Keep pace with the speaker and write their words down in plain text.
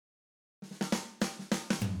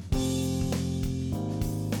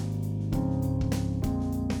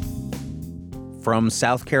From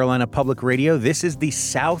South Carolina Public Radio, this is the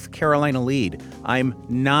South Carolina Lede. I'm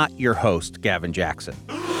not your host, Gavin Jackson.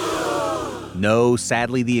 No,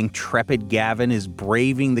 sadly, the intrepid Gavin is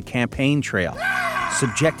braving the campaign trail,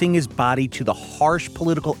 subjecting his body to the harsh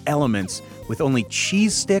political elements with only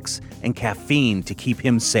cheese sticks and caffeine to keep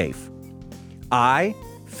him safe. I,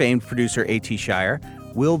 famed producer A.T. Shire,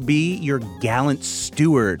 will be your gallant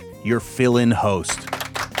steward, your fill-in host.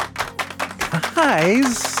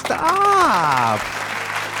 Guys, stop!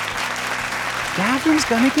 Gavin's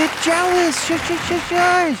gonna get jealous.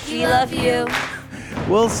 Shush. We love you.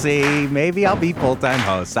 We'll see. Maybe I'll be full-time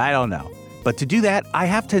host. I don't know. But to do that, I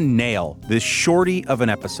have to nail this shorty of an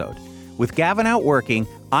episode. With Gavin out working,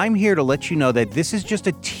 I'm here to let you know that this is just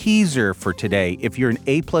a teaser for today if you're an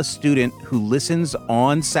A-plus student who listens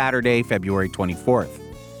on Saturday, February 24th.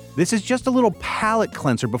 This is just a little palate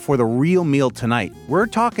cleanser before the real meal tonight. We're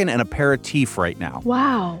talking an aperitif right now.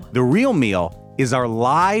 Wow. The real meal is our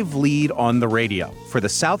live lead on the radio for the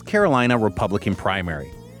South Carolina Republican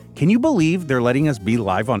primary. Can you believe they're letting us be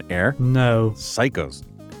live on air? No. Psychos.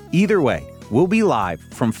 Either way, we'll be live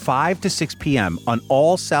from 5 to 6 p.m. on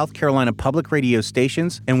all South Carolina public radio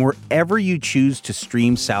stations and wherever you choose to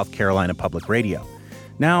stream South Carolina Public Radio.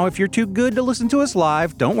 Now, if you're too good to listen to us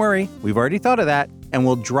live, don't worry. We've already thought of that, and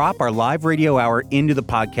we'll drop our live radio hour into the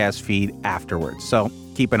podcast feed afterwards, so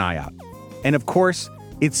keep an eye out. And of course,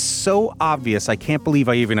 it's so obvious I can't believe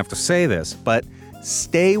I even have to say this, but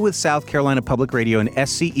stay with South Carolina Public Radio and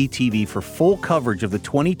SCE-TV for full coverage of the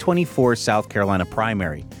 2024 South Carolina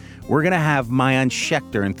primary. We're going to have Maayan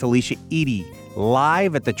Schechter and Thalisha Edie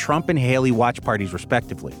live at the Trump and Haley watch parties,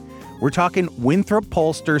 respectively. We're talking Winthrop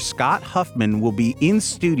pollster Scott Huffman will be in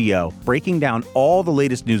studio breaking down all the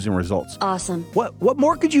latest news and results. Awesome. What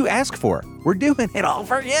more could you ask for? We're doing it all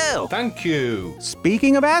for you. Thank you.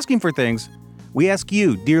 Speaking of asking for things, we ask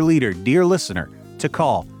you, dear leader, dear listener, to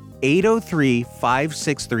call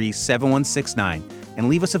 803-563-7169 and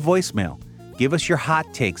leave us a voicemail. Give us your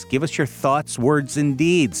hot takes. Give us your thoughts, words, and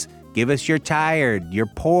deeds. Give us your tired, your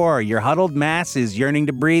poor, your huddled masses yearning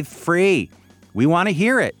to breathe free. We want to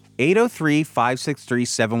hear it.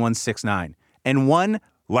 803-563-7169. And one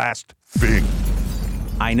last thing.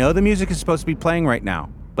 I know the music is supposed to be playing right now,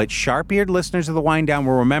 but sharp-eared listeners of the Wind Down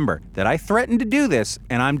will remember that I threatened to do this,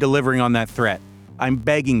 and I'm delivering on that threat. I'm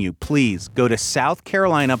begging you, please go to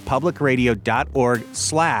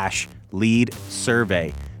southcarolinapublicradio.org/lead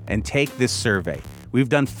survey and take this survey. We've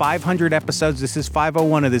done 500 episodes. This is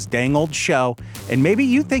 501 of this dang old show, and maybe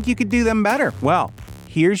you think you could do them better. Well,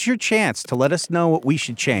 here's your chance to let us know what we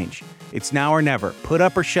should change. It's now or never. Put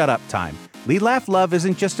up or shut up time. Lead, laugh, love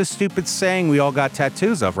isn't just a stupid saying we all got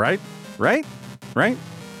tattoos of, right? Right? Right?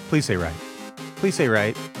 Please say right. Please say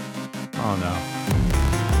right. Oh, no.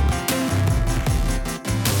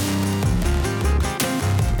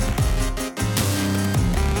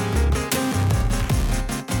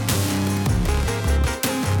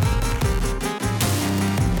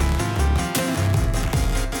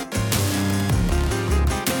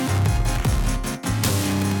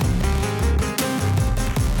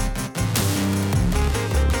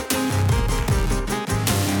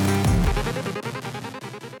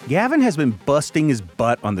 Gavin has been busting his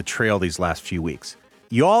butt on the trail these last few weeks.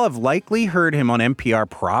 Y'all have likely heard him on NPR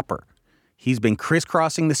proper. He's been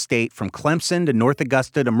crisscrossing the state from Clemson to North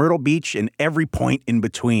Augusta to Myrtle Beach and every point in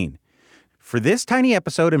between. For this tiny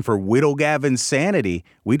episode and for Whittle Gavin's sanity,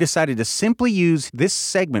 we decided to simply use this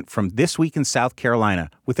segment from This Week in South Carolina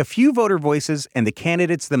with a few voter voices and the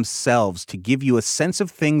candidates themselves to give you a sense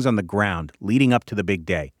of things on the ground leading up to the big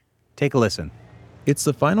day. Take a listen. It's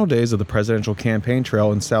the final days of the presidential campaign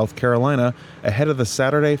trail in South Carolina ahead of the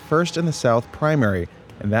Saturday First in the South primary,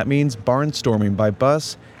 and that means barnstorming by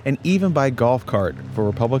bus and even by golf cart for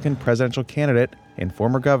Republican presidential candidate and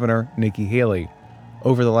former governor Nikki Haley.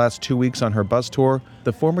 Over the last 2 weeks on her bus tour,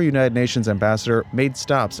 the former United Nations ambassador made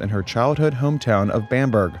stops in her childhood hometown of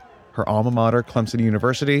Bamberg, her alma mater Clemson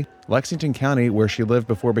University, Lexington County where she lived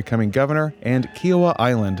before becoming governor, and Kiowa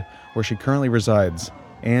Island where she currently resides,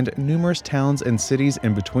 and numerous towns and cities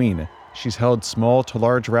in between. She's held small to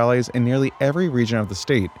large rallies in nearly every region of the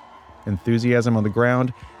state. Enthusiasm on the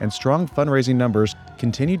ground and strong fundraising numbers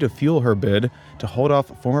continue to fuel her bid to hold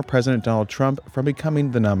off former President Donald Trump from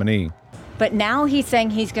becoming the nominee. But now he's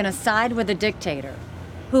saying he's going to side with a dictator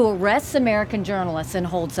who arrests American journalists and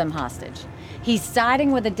holds them hostage. He's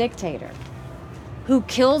siding with a dictator who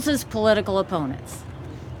kills his political opponents.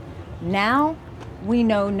 Now we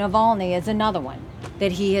know Navalny is another one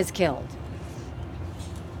that he has killed.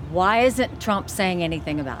 Why isn't Trump saying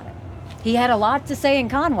anything about it? He had a lot to say in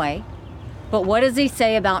Conway, but what does he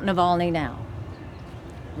say about Navalny now?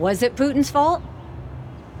 Was it Putin's fault?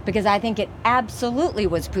 because I think it absolutely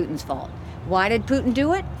was Putin's fault. Why did Putin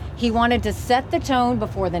do it? He wanted to set the tone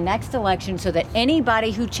before the next election so that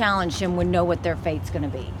anybody who challenged him would know what their fate's going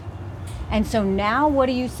to be. And so now what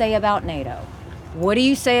do you say about NATO? What do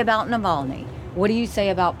you say about Navalny? What do you say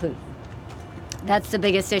about Putin? That's the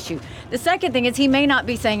biggest issue. The second thing is he may not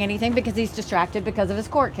be saying anything because he's distracted because of his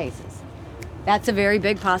court cases. That's a very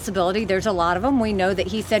big possibility. There's a lot of them. We know that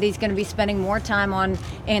he said he's going to be spending more time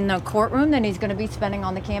in the courtroom than he's going to be spending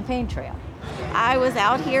on the campaign trail. I was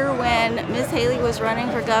out here when Ms. Haley was running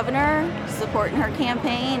for governor, supporting her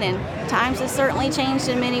campaign, and times have certainly changed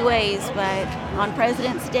in many ways, but on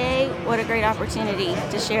President's Day, what a great opportunity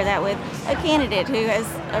to share that with a candidate who has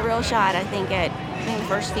a real shot, I think, at being the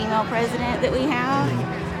first female president that we have,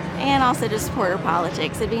 and also to support her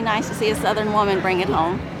politics. It'd be nice to see a Southern woman bring it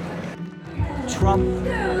home. Trump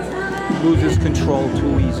loses control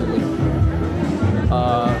too easily.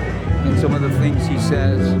 And some of the things he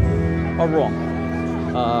says are wrong.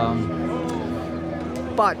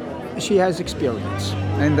 But she has experience.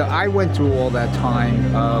 And I went through all that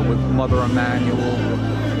time with Mother Emanuel,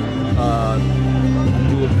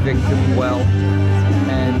 knew a victim well,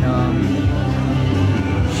 and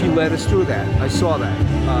she led us through that. I saw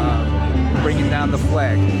that, bringing down the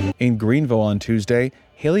flag. In Greenville on Tuesday,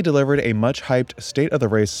 Haley delivered a much-hyped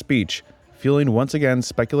state-of-the-race speech, fueling once again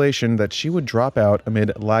speculation that she would drop out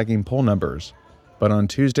amid lagging poll numbers. But on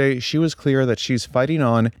Tuesday, she was clear that she's fighting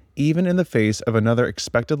on even in the face of another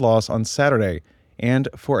expected loss on Saturday, and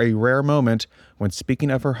for a rare moment, when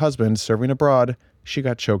speaking of her husband serving abroad, she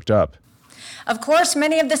got choked up. Of course,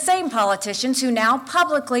 many of the same politicians who now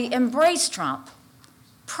publicly embrace Trump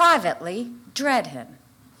privately dread him.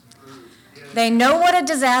 They know what a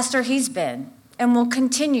disaster he's been and will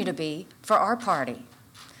continue to be for our party.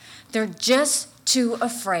 They're just too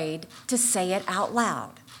afraid to say it out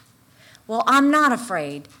loud. Well, I'm not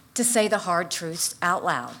afraid to say the hard truths out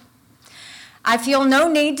loud. I feel no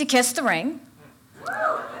need to kiss the ring.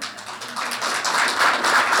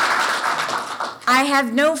 I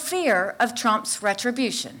have no fear of Trump's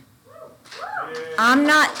retribution. I'm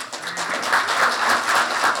not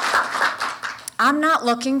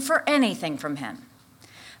looking for anything from him.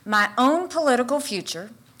 My own political future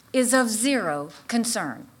is of zero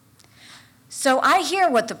concern. So I hear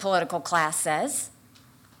what the political class says,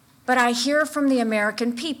 but I hear from the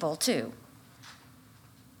American people too.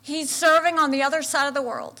 He's serving on the other side of the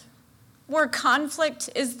world, where conflict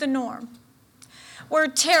is the norm, where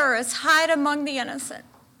terrorists hide among the innocent,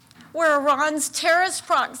 where Iran's terrorist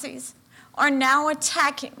proxies are now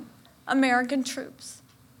attacking American troops.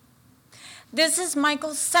 This is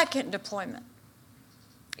Michael's second deployment.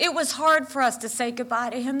 It was hard for us to say goodbye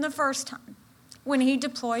to him the first time when he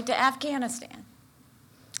deployed to Afghanistan.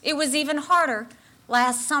 It was even harder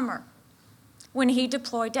last summer when he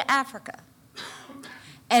deployed to Africa.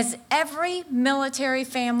 As every military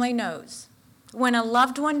family knows, when a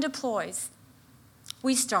loved one deploys,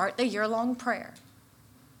 we start the year-long prayer.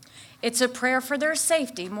 It's a prayer for their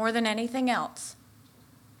safety more than anything else,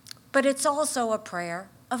 but it's also a prayer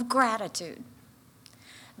of gratitude.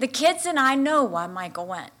 The kids and I know why Michael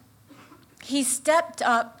went. He stepped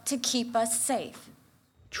up to keep us safe.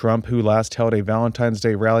 Trump, who last held a Valentine's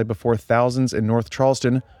Day rally before thousands in North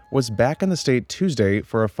Charleston, was back in the state Tuesday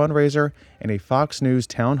for a fundraiser and a Fox News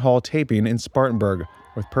town hall taping in Spartanburg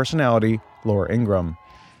with personality Laura Ingraham.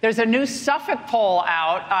 There's a new Suffolk poll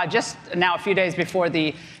out just now a few days before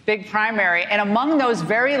the big primary, and among those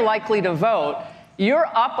very likely to vote, you're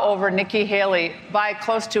up over Nikki Haley by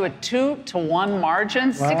close to a 2-to-1 margin,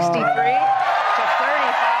 wow. 63 to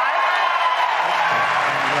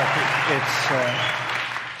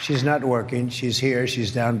 35. She's not working. She's here.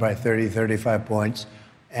 She's down by 30, 35 points.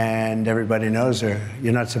 And everybody knows her.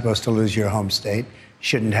 You're not supposed to lose your home state.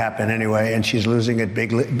 Shouldn't happen anyway. And she's losing it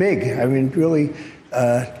big. I mean, really,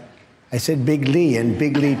 I said Big Lee and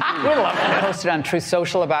Big Lee. I posted on Truth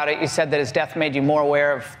Social about it. You said that his death made you more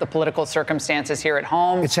aware of the political circumstances here at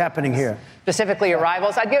home. It's happening here. Specifically your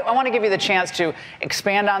rivals. I want to give you the chance to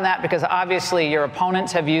expand on that because obviously your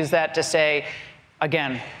opponents have used that to say,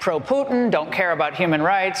 again, pro-Putin, don't care about human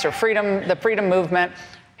rights or freedom, the freedom movement.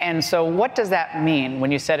 And so what does that mean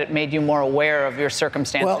when you said it made you more aware of your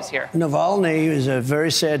circumstances here? Navalny is a very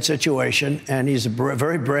sad situation, and he's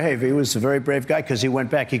very brave. He was a very brave guy because he went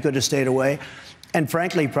back. He could have stayed away. And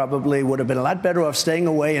frankly, probably would have been a lot better off staying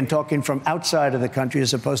away and talking from outside of the country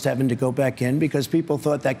as opposed to having to go back in because people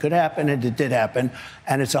thought that could happen, and it did happen.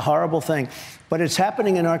 And it's a horrible thing. But it's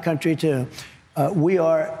happening in our country, too. We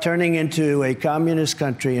are turning into a communist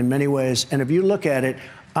country in many ways. And if you look at it,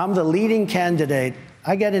 I'm the leading candidate.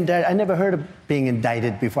 I get indicted. I never heard of being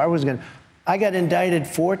indicted before. I got indicted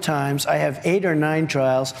 4 times. I have 8 or 9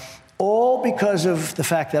 trials, all because of the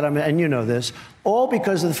fact that and you know this, all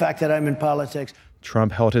because of the fact that I'm in politics.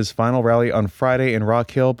 Trump held his final rally on Friday in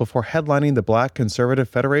Rock Hill before headlining the Black Conservative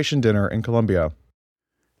Federation dinner in Columbia.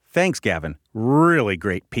 Thanks, Gavin. Really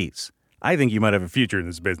great piece. I think you might have a future in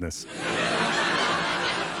this business.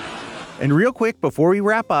 And real quick, before we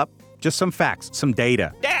wrap up, just some facts, some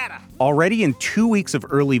data. Already in 2 weeks of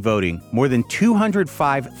early voting, more than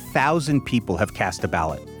 205,000 people have cast a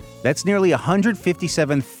ballot. That's nearly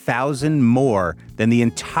 157,000 more than the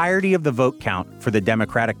entirety of the vote count for the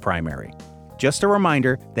Democratic primary. Just a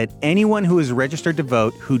reminder that anyone who is registered to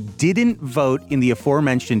vote who didn't vote in the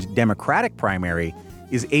aforementioned Democratic primary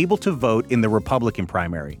is able to vote in the Republican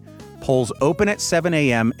primary. Polls open at 7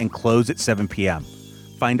 a.m. and close at 7 p.m.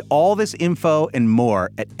 Find all this info and more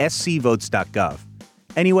at scvotes.gov.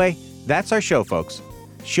 Anyway, that's our show, folks.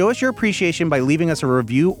 Show us your appreciation by leaving us a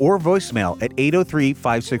review or voicemail at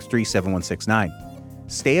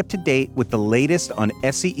 803-563-7169. Stay up to date with the latest on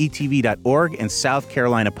scetv.org and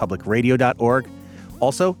southcarolinapublicradio.org.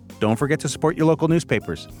 Also, don't forget to support your local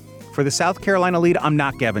newspapers. For the South Carolina Lead, I'm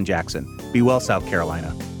not Gavin Jackson. Be well, South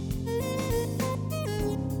Carolina.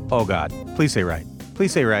 Oh, God. Please say right.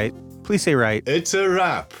 Please say right. Please say right. It's a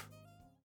wrap.